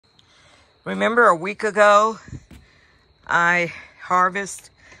Remember a week ago, I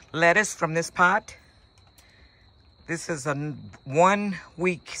harvested lettuce from this pot. This is a 1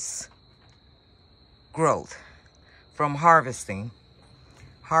 week's growth from harvesting.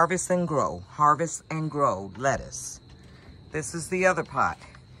 Harvest and grow lettuce. This is the other pot.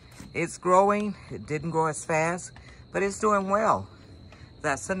 It's growing. It didn't grow as fast, but it's doing well.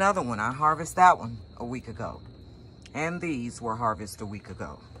 That's another one. I harvested that one a week ago. And these were harvested a week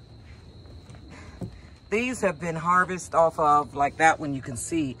ago. These have been harvested off of, like that one, you can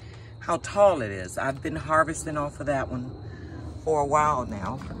see how tall it is. I've been harvesting off of that one for a while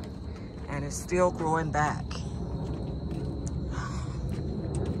now, and it's still growing back.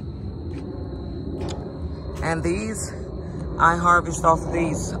 And these, I harvest off of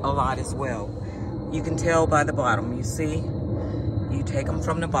these a lot as well. You can tell by the bottom, you see? You take them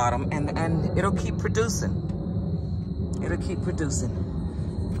from the bottom and it'll keep producing. It'll keep producing.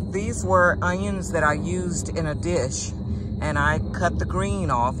 These were onions that I used in a dish, and I cut the green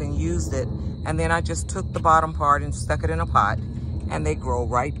off and used it, and then I just took the bottom part and stuck it in a pot, and they grow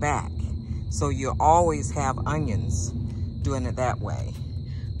right back. So you always have onions doing it that way.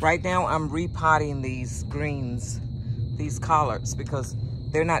 Right now I'm repotting these greens, these collards, because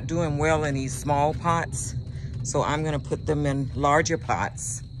they're not doing well in these small pots. So I'm gonna put them in larger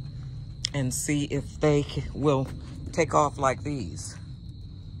pots and see if they will take off like these.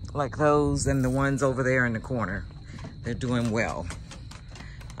 Like those and the ones over there in the corner. They're doing well.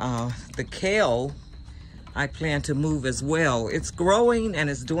 The kale, I plan to move as well. It's growing and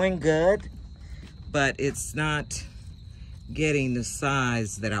it's doing good, but it's not getting the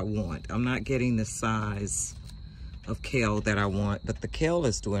size that I want. I'm not getting the size of kale that I want, but the kale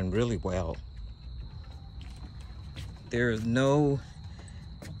is doing really well. There is no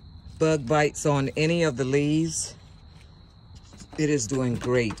bug bites on any of the leaves. It is doing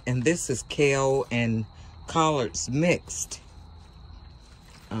great. And this is kale and collards mixed.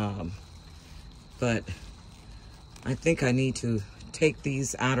 But I think I need to take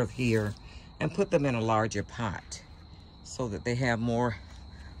these out of here and put them in a larger pot so that they have more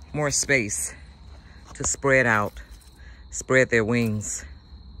space to spread out, spread their wings.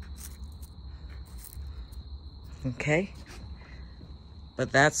 Okay?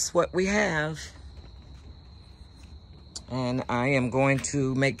 But that's what we have. And I am going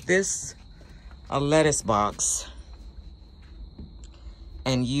to make this a lettuce box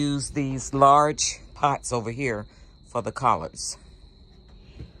and use these large pots over here for the collards.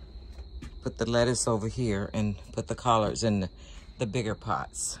 Put the lettuce over here and put the collards in the bigger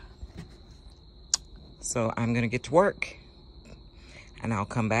pots. So I'm gonna get to work and I'll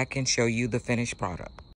come back and show you the finished product.